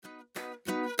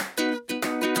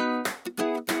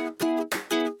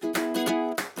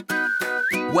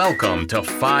Welcome to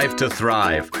Five to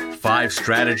Thrive, 5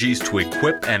 strategies to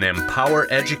equip and empower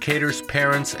educators,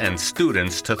 parents, and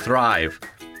students to thrive.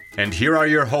 And here are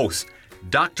your hosts,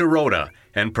 Dr. Rhoda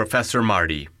and Professor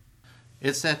Marty.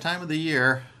 It's that time of the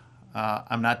year.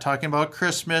 I'm not talking about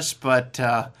Christmas, but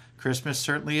Christmas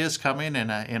certainly is coming,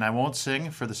 and I won't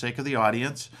sing for the sake of the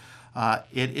audience.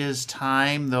 It is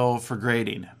time, though, for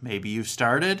grading. Maybe you've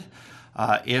started.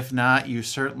 If not, you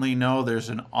certainly know there's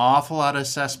an awful lot of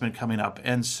assessment coming up.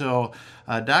 And so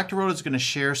Dr. Rhoda is going to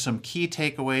share some key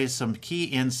takeaways, some key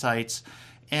insights,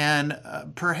 and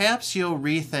perhaps you'll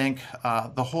rethink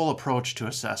the whole approach to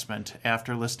assessment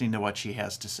after listening to what she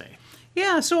has to say.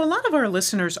 Yeah, so a lot of our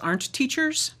listeners aren't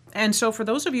teachers. And so for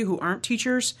those of you who aren't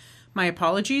teachers, my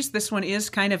apologies. This one is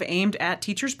kind of aimed at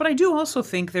teachers, but I do also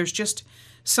think there's just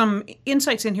some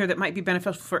insights in here that might be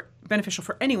beneficial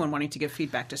for anyone wanting to give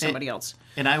feedback to somebody else.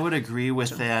 And I would agree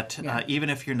with that. Yeah. Even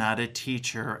if you're not a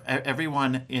teacher,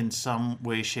 everyone in some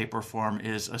way, shape, or form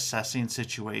is assessing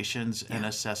situations and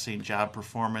assessing job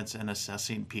performance and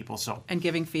assessing people. And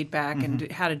giving feedback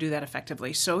and how to do that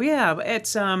effectively. So yeah,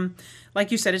 it's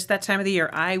like you said, it's that time of the year.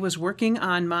 I was working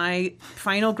on my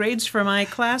final grades for my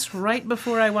class right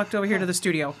before I walked over here to the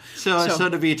studio. So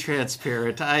to be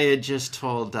transparent, I had just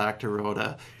told Dr.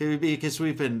 Rhoda, because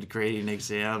we've been grading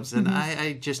exams, and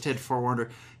I just had forewarned her,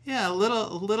 yeah, a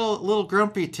little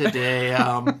grumpy today.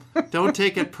 Don't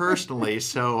take it personally.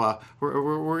 So we're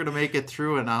going to make it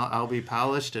through, and I'll be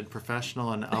polished and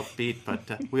professional and upbeat.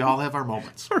 But we all have our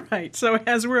moments. Right. So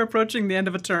as we're approaching the end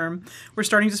of a term, we're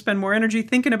starting to spend more energy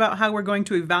thinking about how we're going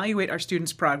to evaluate our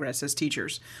students' progress as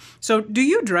teachers. So do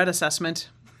you dread assessment?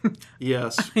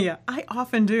 Yes. Yeah, I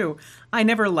often do. I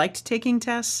never liked taking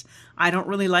tests. I don't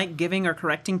really like giving or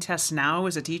correcting tests now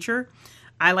as a teacher.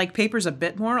 I like papers a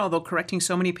bit more, although correcting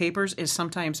so many papers is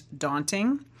sometimes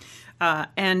daunting.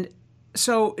 And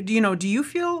so, do you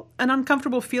feel an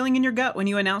uncomfortable feeling in your gut when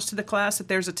you announce to the class that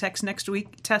there's a test next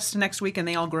week and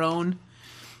they all groan?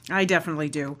 I definitely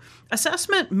do.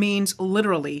 Assessment means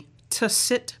literally to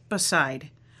sit beside.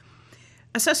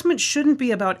 Assessment shouldn't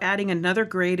be about adding another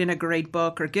grade in a grade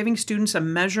book or giving students a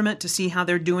measurement to see how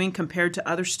they're doing compared to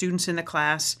other students in the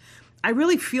class. I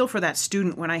really feel for that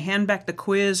student when I hand back the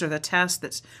quiz or the test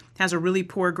that has a really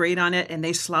poor grade on it and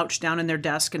they slouch down in their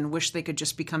desk and wish they could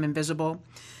just become invisible.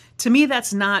 To me,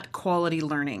 that's not quality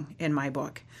learning in my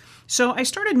book. So I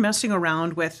started messing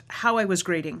around with how I was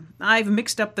grading. I've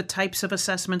mixed up the types of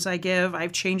assessments I give.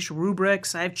 I've changed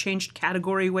rubrics. I've changed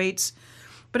category weights.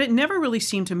 But it never really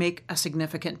seemed to make a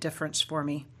significant difference for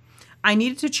me. I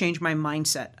needed to change my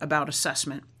mindset about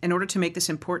assessment in order to make this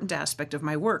important aspect of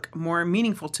my work more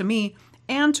meaningful to me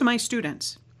and to my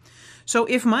students. So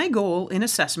if my goal in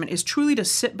assessment is truly to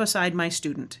sit beside my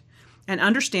student and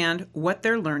understand what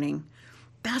they're learning,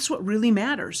 that's what really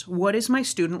matters. What is my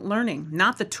student learning?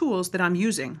 Not the tools that I'm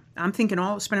using. I'm spending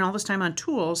all this time on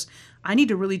tools. I need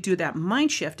to really do that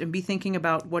mind shift and be thinking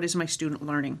about what is my student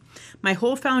learning. My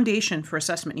whole foundation for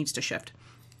assessment needs to shift.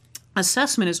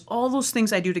 Assessment is all those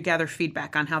things I do to gather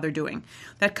feedback on how they're doing.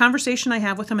 That conversation I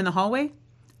have with them in the hallway,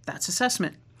 that's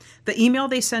assessment. The email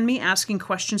they send me asking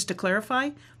questions to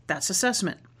clarify, that's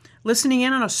assessment. Listening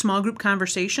in on a small group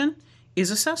conversation is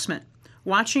assessment.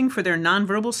 Watching for their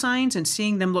nonverbal signs and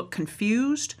seeing them look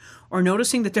confused or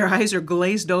noticing that their eyes are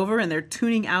glazed over and they're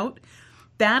tuning out,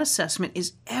 that assessment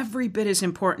is every bit as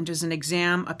important as an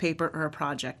exam, a paper, or a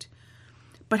project.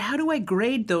 But how do I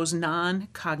grade those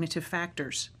non-cognitive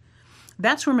factors?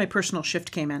 That's where my personal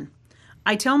shift came in.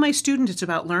 I tell my students it's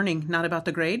about learning, not about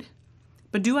the grade.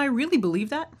 But do I really believe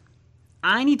that?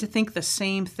 I need to think the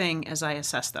same thing as I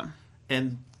assess them.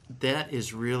 And that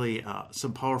is really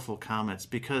some powerful comments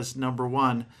because, number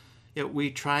one,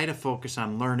 we try to focus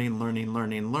on learning,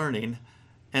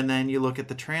 and then you look at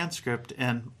the transcript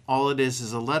and all it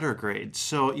is a letter grade.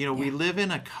 So, we live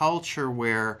in a culture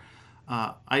where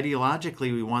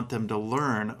ideologically we want them to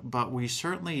learn, but we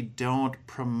certainly don't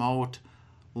promote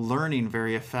learning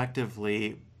very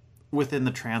effectively within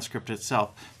the transcript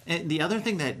itself. And the other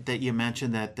thing that you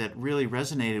mentioned that really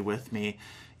resonated with me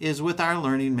is with our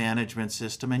learning management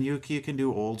system, and you can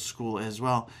do old school as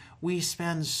well, we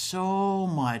spend so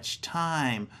much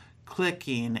time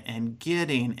clicking and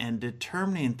getting and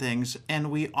determining things,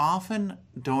 and we often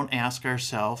don't ask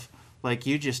ourselves, like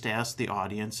you just asked the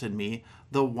audience and me,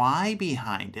 the why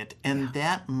behind it. And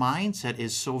that mindset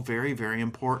is so very, very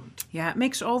important. Yeah, it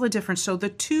makes all the difference. So the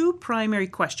two primary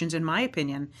questions, in my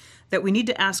opinion, that we need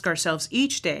to ask ourselves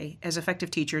each day as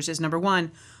effective teachers is, number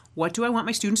one, what do I want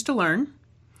my students to learn?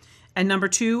 And number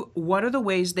two, what are the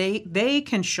ways they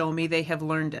can show me they have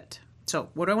learned it? So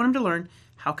what do I want them to learn?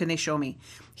 How can they show me?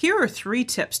 Here are 3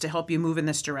 tips to help you move in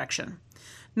this direction.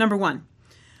 Number 1,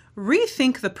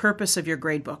 rethink the purpose of your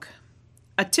gradebook.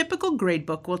 A typical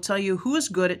gradebook will tell you who is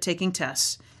good at taking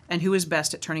tests and who is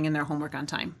best at turning in their homework on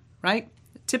time, right?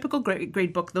 Typical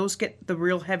gradebook, those get the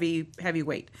real heavy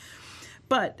weight.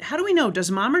 But how do we know? Does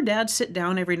mom or dad sit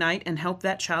down every night and help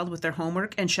that child with their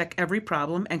homework and check every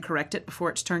problem and correct it before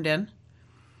it's turned in?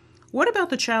 What about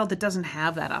the child that doesn't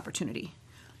have that opportunity?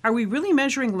 Are we really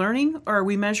measuring learning, or are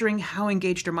we measuring how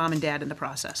engaged are mom and dad in the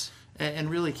process? And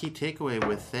really key takeaway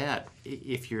with that,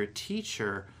 if you're a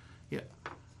teacher,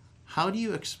 how do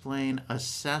you explain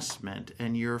assessment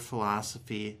and your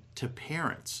philosophy to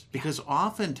parents? Because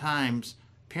oftentimes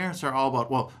parents are all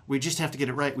about, well, we just have to get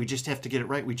it right. We just have to get it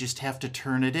right. We just have to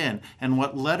turn it in. And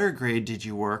what letter grade did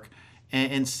you work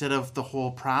instead of the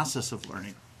whole process of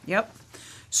learning? Yep.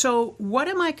 So what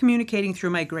am I communicating through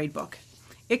my gradebook?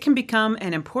 It can become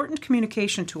an important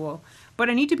communication tool, but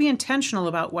I need to be intentional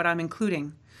about what I'm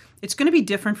including. It's going to be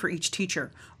different for each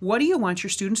teacher. What do you want your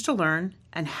students to learn,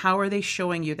 and how are they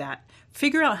showing you that?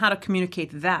 Figure out how to communicate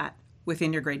that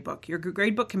within your gradebook. Your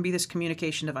gradebook can be this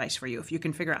communication device for you if you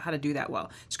can figure out how to do that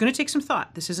well. It's going to take some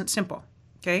thought. This isn't simple.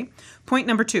 Okay? Point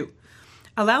number 2,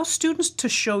 allow students to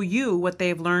show you what they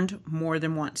have learned more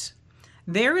than once.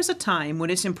 There is a time when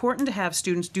it's important to have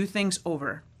students do things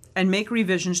over and make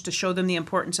revisions to show them the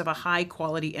importance of a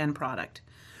high-quality end product.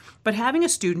 But having a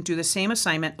student do the same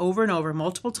assignment over and over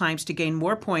multiple times to gain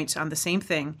more points on the same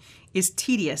thing is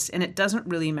tedious, and it doesn't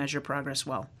really measure progress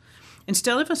well.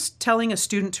 Instead of us telling a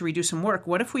student to redo some work,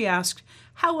 what if we asked,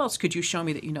 how else could you show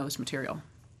me that you know this material?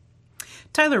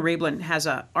 Tyler Raeblen has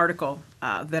an article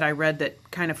that I read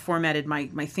that kind of formatted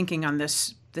my thinking on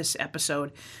this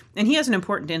episode, and he has an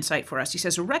important insight for us. He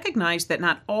says, recognize that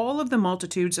not all of the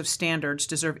multitudes of standards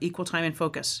deserve equal time and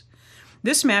focus.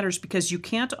 This matters because you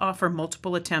can't offer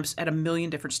multiple attempts at a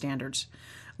million different standards.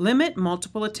 Limit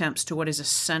multiple attempts to what is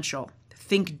essential.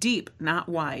 Think deep, not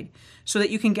wide, so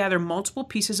that you can gather multiple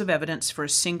pieces of evidence for a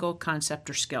single concept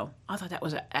or skill. I thought that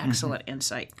was an excellent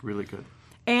insight. Really good.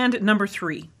 And number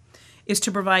 3 is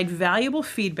to provide valuable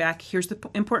feedback. Here's the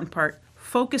important part,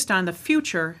 focused on the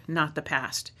future, not the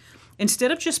past.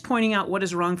 Instead of just pointing out what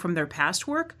is wrong from their past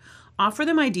work, offer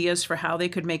them ideas for how they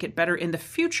could make it better in the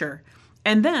future,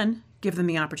 and then give them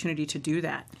the opportunity to do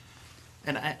that.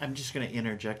 And I'm just going to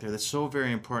interject there. That's so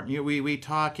very important. We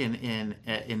talk in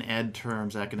ed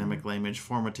terms, academic language,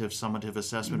 formative, summative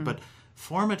assessment. But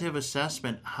formative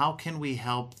assessment, how can we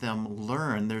help them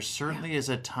learn? There certainly is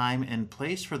a time and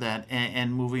place for that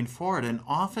and moving forward. And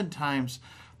oftentimes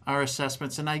our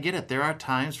assessments, and I get it, there are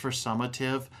times for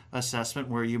summative assessment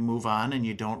where you move on and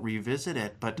you don't revisit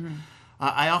it. But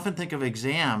I often think of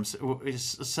exams.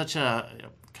 It's such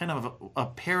a kind of a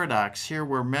paradox here.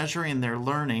 We're measuring their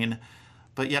learning,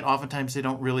 but yet oftentimes they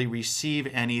don't really receive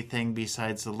anything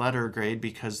besides the letter grade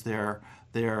because they're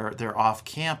off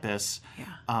campus.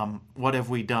 What have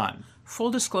we done?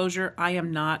 Full disclosure, I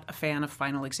am not a fan of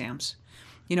final exams.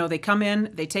 You know, they come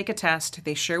in, they take a test,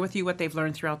 they share with you what they've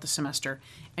learned throughout the semester,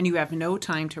 and you have no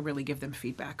time to really give them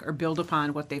feedback or build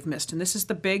upon what they've missed. And this is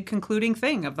the big concluding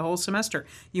thing of the whole semester.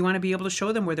 You want to be able to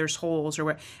show them where there's holes or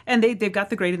where, and they've got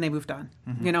the grade and they moved on.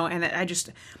 You know, and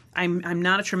I'm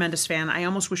not a tremendous fan. I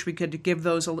almost wish we could give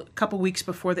those a couple weeks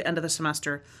before the end of the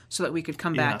semester so that we could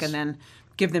come back and then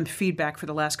give them feedback for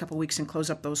the last couple of weeks and close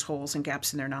up those holes and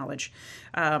gaps in their knowledge.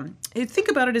 Think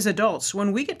about it as adults.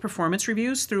 When we get performance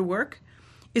reviews through work,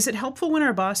 is it helpful when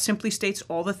our boss simply states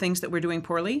all the things that we're doing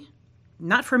poorly?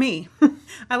 Not for me.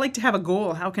 I like to have a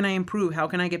goal. How can I improve? How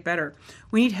can I get better?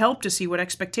 We need help to see what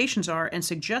expectations are and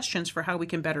suggestions for how we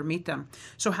can better meet them.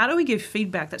 So how do we give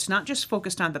feedback that's not just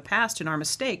focused on the past and our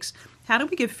mistakes? How do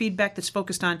we give feedback that's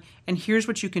focused on, and here's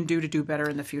what you can do to do better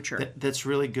in the future? That's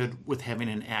really good with having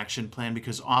an action plan,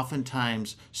 because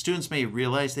oftentimes students may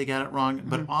realize they got it wrong,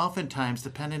 but oftentimes,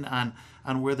 depending on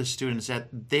where the student's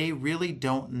at, they really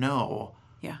don't know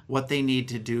what they need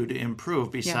to do to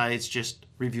improve besides just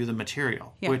review the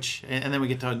material, which, and then we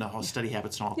get to the whole study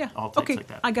habits and all things like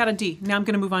that. I got a D. Now I'm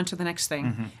going to move on to the next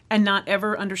thing and not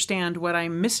ever understand what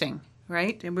I'm missing,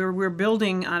 right? And we're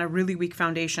building on a really weak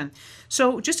foundation.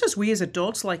 So just as we as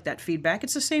adults like that feedback,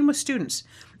 it's the same with students.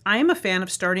 I am a fan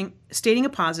of stating a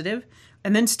positive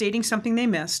and then stating something they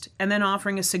missed and then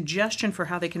offering a suggestion for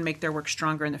how they can make their work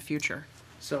stronger in the future.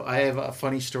 So I have a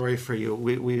funny story for you.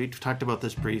 We talked about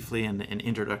this briefly in an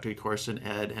introductory course in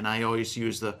ed, and I always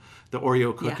use the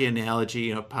Oreo cookie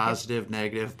analogy, positive,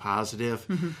 negative, positive.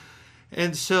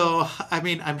 And so, I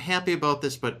mean, I'm happy about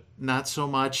this, but not so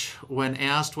much. When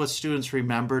asked what students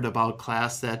remembered about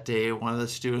class that day, one of the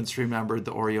students remembered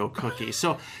the Oreo cookie.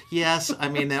 So, yes, I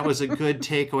mean, that was a good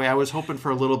takeaway. I was hoping for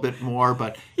a little bit more,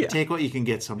 but you take what you can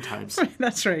get sometimes.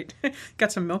 That's right.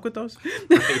 Got some milk with those?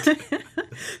 Right.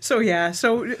 So,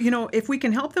 if we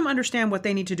can help them understand what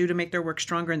they need to do to make their work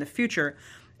stronger in the future,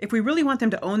 if we really want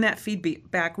them to own that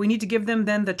feedback, we need to give them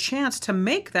then the chance to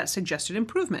make that suggested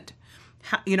improvement.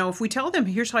 If we tell them,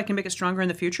 here's how I can make it stronger in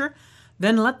the future,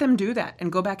 then let them do that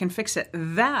and go back and fix it.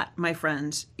 That, my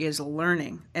friends, is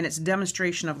learning, and it's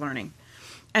demonstration of learning.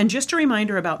 And just a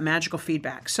reminder about magical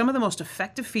feedback. Some of the most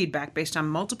effective feedback based on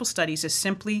multiple studies is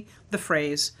simply the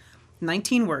phrase,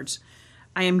 19 words,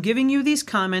 I am giving you these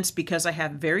comments because I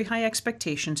have very high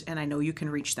expectations and I know you can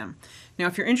reach them. Now,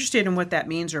 if you're interested in what that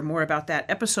means or more about that,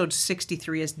 episode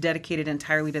 63 is dedicated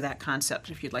entirely to that concept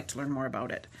if you'd like to learn more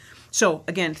about it. So,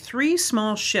 again, 3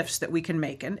 small shifts that we can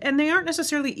make, and they aren't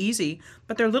necessarily easy,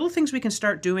 but they're little things we can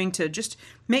start doing to just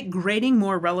make grading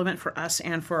more relevant for us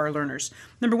and for our learners.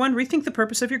 Number 1, rethink the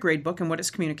purpose of your gradebook and what it's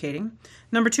communicating.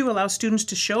 Number 2, allow students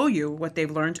to show you what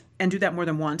they've learned and do that more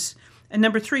than once. And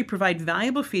number 3, provide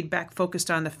valuable feedback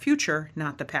focused on the future,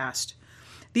 not the past.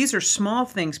 These are small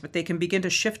things, but they can begin to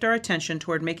shift our attention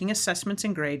toward making assessments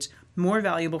and grades more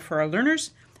valuable for our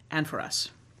learners and for us.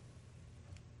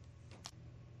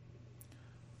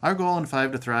 Our goal in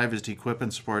 5 to Thrive is to equip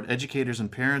and support educators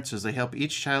and parents as they help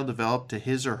each child develop to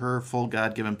his or her full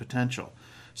God-given potential.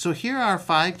 So here are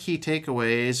 5 key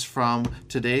takeaways from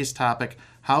today's topic,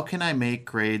 how can I make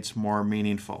grades more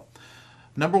meaningful?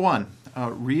 Number 1,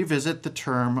 revisit the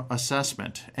term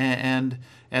assessment. And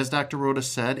as Dr. Rhoda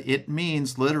said, it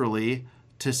means literally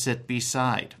to sit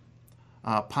beside.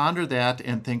 Ponder that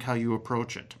and think how you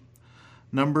approach it.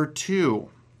 Number 2,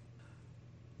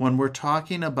 when we're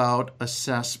talking about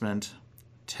assessment,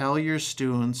 tell your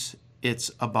students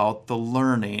it's about the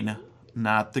learning,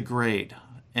 not the grade,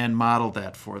 and model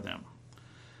that for them.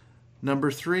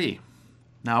 Number 3,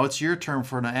 now it's your turn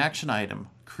for an action item.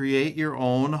 Create your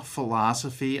own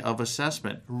philosophy of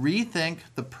assessment. Rethink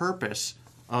the purpose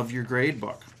of your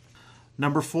gradebook.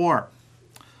 Number 4,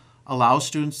 allow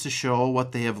students to show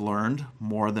what they have learned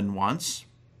more than once.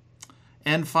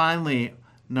 And finally,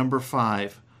 number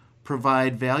 5,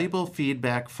 provide valuable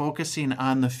feedback focusing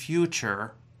on the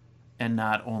future and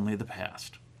not only the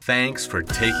past. Thanks for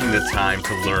taking the time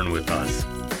to learn with us.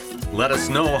 Let us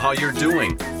know how you're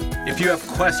doing. If you have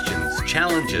questions,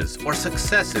 challenges, or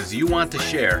successes you want to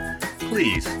share,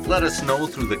 please let us know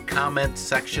through the comment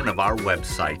section of our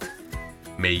website.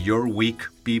 May your week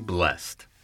be blessed.